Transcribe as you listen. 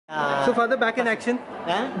So Father, back in action.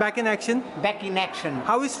 Back in action.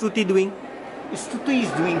 How is STUTI doing? STUTI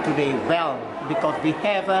is doing today well because we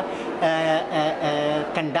have a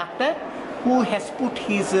conductor who has put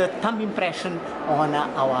his thumb impression on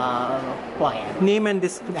our choir. Name and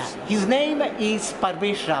description. His name is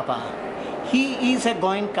Parishes. He is a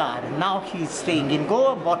Goenka. Now he is staying in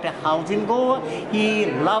Goa, bought a house in Goa. He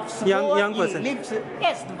loves Goa. Young person. He lives,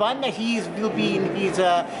 yes, one will be in his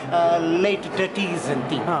late 30s and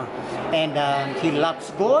things. And he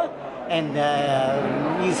loves Goa, and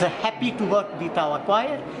he's happy to work with our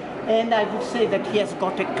choir. And I would say that he has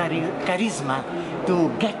got a charisma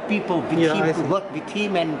to get people with him, to work with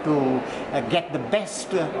him, and to get the best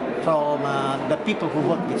from the people who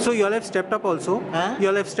work with him. So you all have stepped up also? You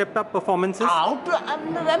all have stepped up performances?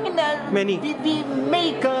 Many. We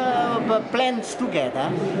make plans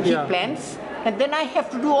together. He plans. And then I have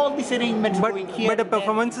to do all these arrangements going here. But the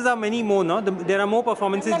performances are many more, no? There are more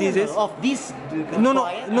performances these days. Of this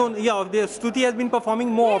the STUTI has been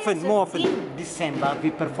performing more often. In December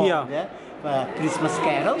we performed Christmas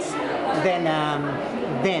carols. Then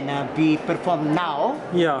we perform now.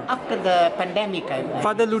 After the pandemic.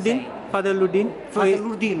 Father Ludino. Father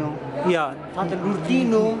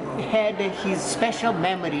Ludino had his special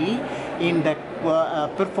memory in the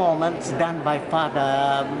performance done by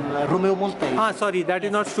Father Romeo Monteiro. Sorry, that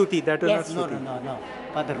is not STUTI. That is not STUTI. No.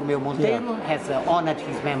 Father Romeo Monteiro has honored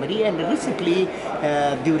his memory, and recently,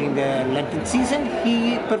 during the Lenten season,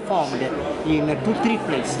 he performed in 2-3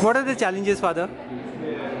 places. What are the challenges, Father?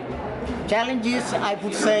 Challenges, I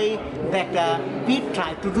would say that we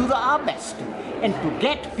try to do our best and to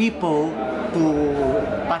get people to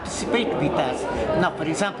participate with us. Now, for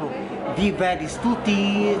example, we were in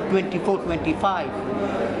STUTI 24-25.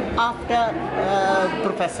 After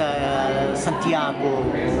Professor Santiago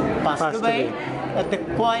passed away,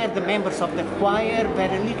 the members of the choir were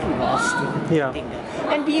a little lost.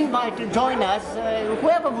 And we invited, join us,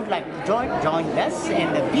 whoever would like to join us,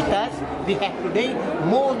 and with us, we have today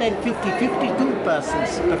more than 52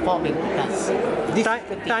 persons performing with us.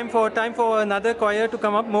 Time for another choir to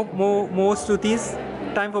come up, more STUTIs.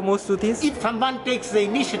 Time for more STUTIs. If someone takes the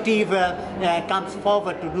initiative, comes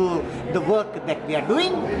forward to do the work that we are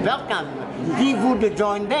doing, welcome. We would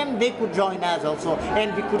join them, they could join us also,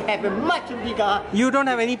 and we could have a much bigger... You don't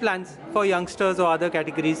have any plans for youngsters or other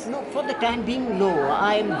categories? No, for the time being, no.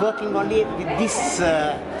 I am working only with this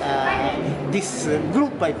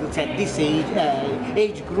group, I would say, this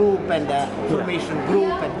age group and formation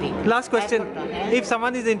group and things. Last question. If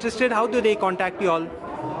someone is interested, how do they contact you all?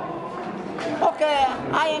 Okay,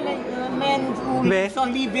 I am a man who lives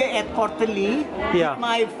only there at Portali.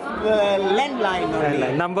 My landline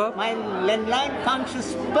only. Number? My landline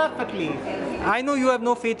functions perfectly. I know you have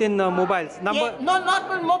no faith in mobiles. Number? No, not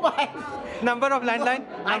with mobile. Number of landline?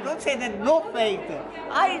 No, I don't say that no faith.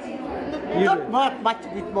 I don't work much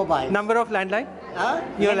with mobile. Number of landline?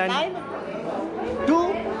 Your landline?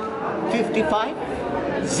 255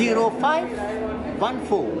 05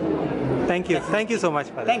 14. Thank you. Thank you so much,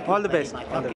 Father. Thank you. All the best.